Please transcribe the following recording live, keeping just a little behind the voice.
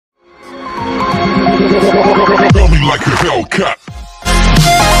like a Hellcat.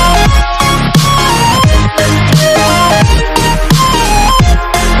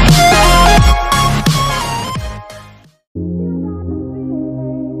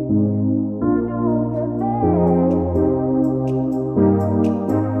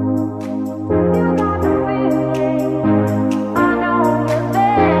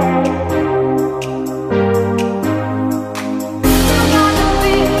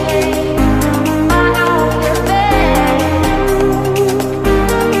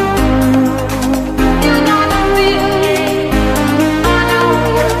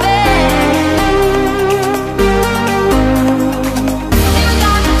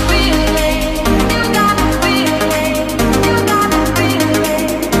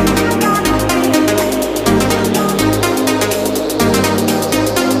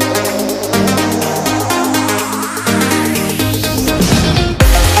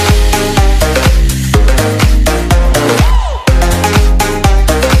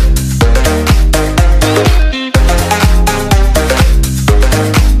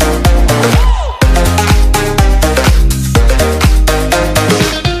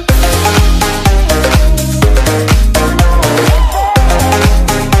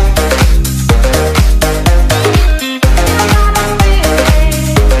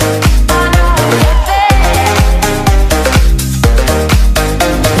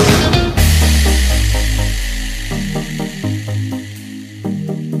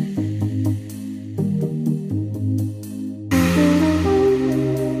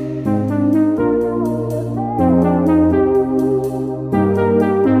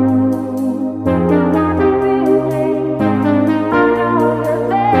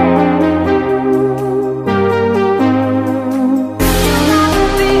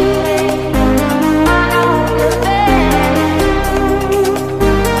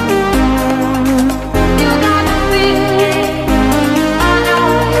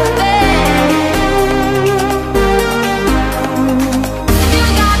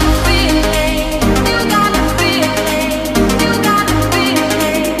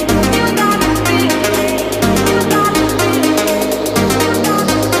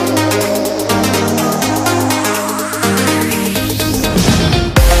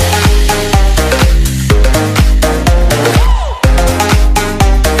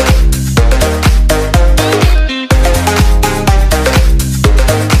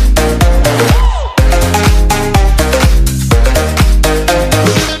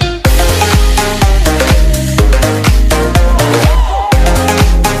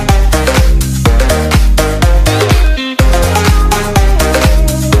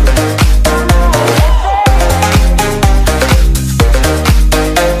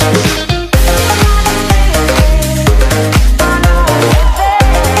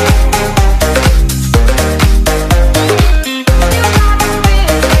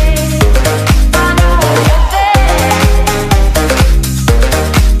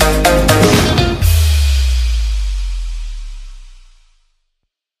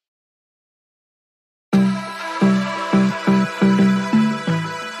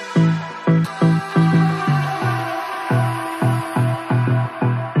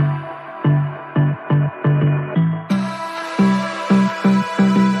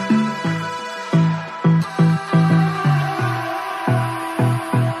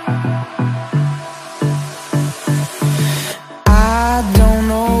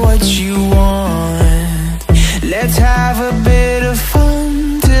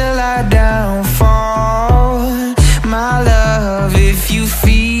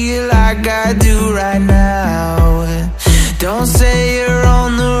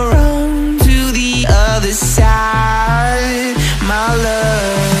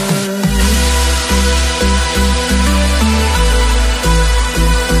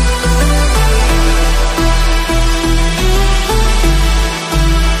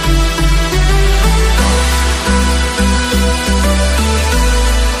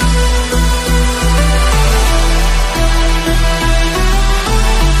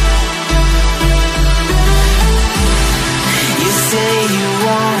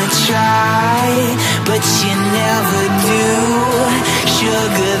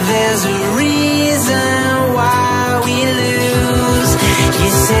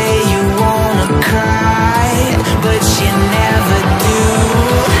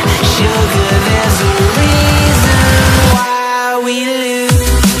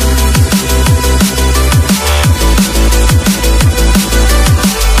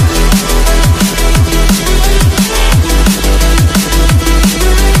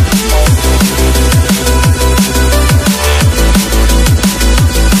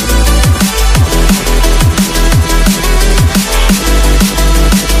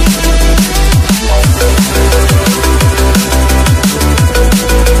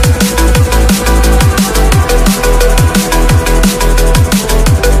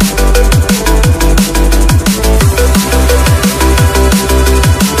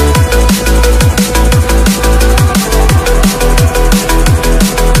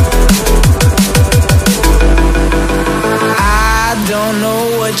 know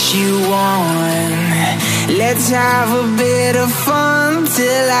what you want. Let's have a bit of fun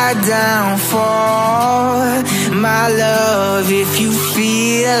till I downfall. My love, if you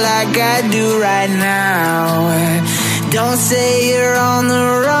feel like I do right now, don't say you're on the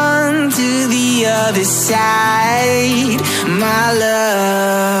run to the other side. My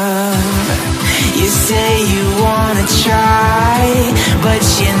love, you say you wanna try, but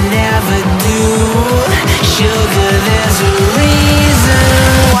you never do. Sugar, there's a reason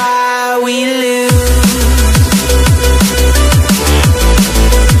why we lose.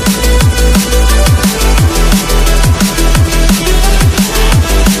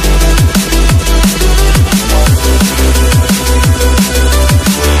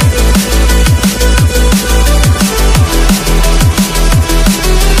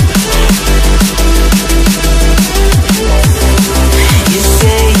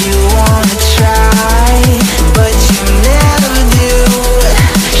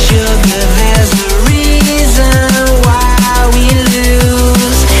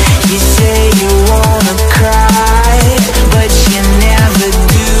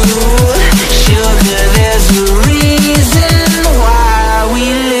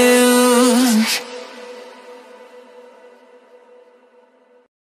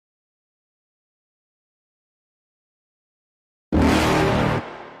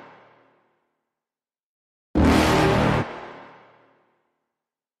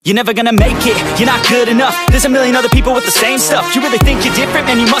 You're never gonna make it, you're not good enough. There's a million other people with the same stuff. You really think you're different?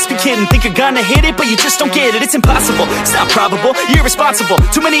 Man, you must be kidding. Think you're gonna hit it, but you just don't get it. It's impossible, it's not probable, you're irresponsible.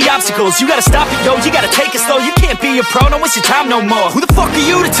 Too many obstacles, you gotta stop it, yo. You gotta take it slow, you can't be a pro. Don't waste your time no more. Who the fuck are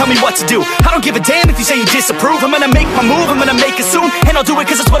you to tell me what to do? I don't give a damn if you say you disapprove. I'm gonna make my move, I'm gonna make it soon. And I'll do it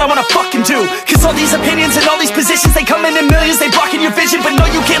cause it's what I wanna fucking do. Cause all these opinions and all these positions, they come in millions, they blocking your vision. But no,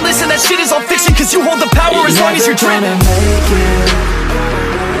 you can't listen, that shit is all fiction. Cause you hold the power as long as you're dreaming.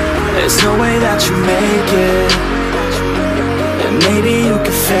 There's no way that you make it, and maybe you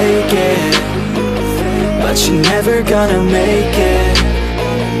can fake it, but you're never gonna make it.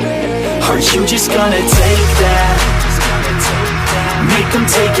 Are you just gonna take that? Make them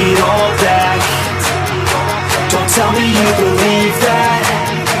take it all back. Don't tell me you believe that.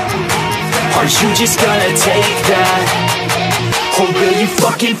 Are you just gonna take that? Or will you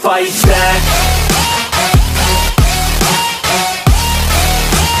fucking fight back?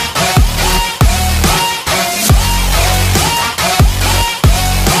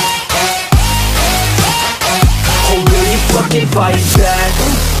 Fight back.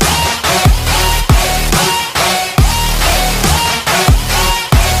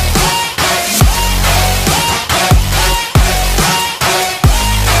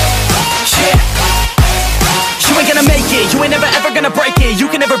 You ain't never ever gonna break it. You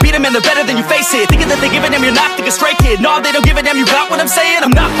can never beat them and they're better than you face it. Thinking that they give a damn, you're not, think a straight kid. No, they don't give a damn, you got what I'm saying?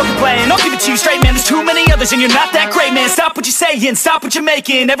 I'm not fucking playing, I'll give it to you straight, man. There's too many others and you're not that great, man. Stop what you're saying, stop what you're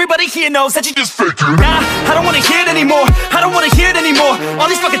making. Everybody here knows that you just faking. Nah, I don't wanna hear it anymore, I don't wanna hear it anymore. All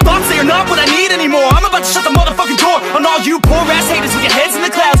these fucking thoughts, they are not what I need anymore. I'm about to shut the motherfucking door on all you poor ass haters with your heads in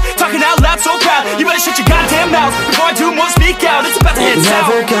the clouds, talking out loud so proud. You better shut your goddamn mouth before I do more speak out. It's about to head south.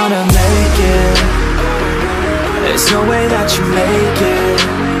 Never gonna make it. There's no way that you make it,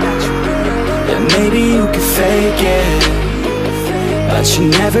 and maybe you can fake it, but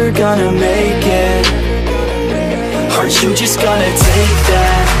you're never gonna make it. Are you just gonna take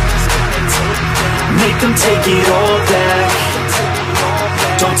that? Make them take it all back.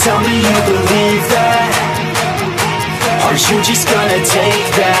 Don't tell me you believe that. Are you just gonna take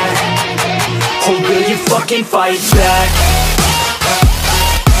that? Or will you fucking fight back?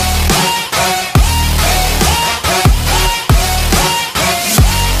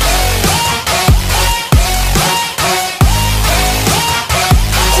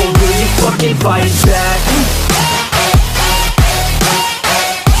 Fight back.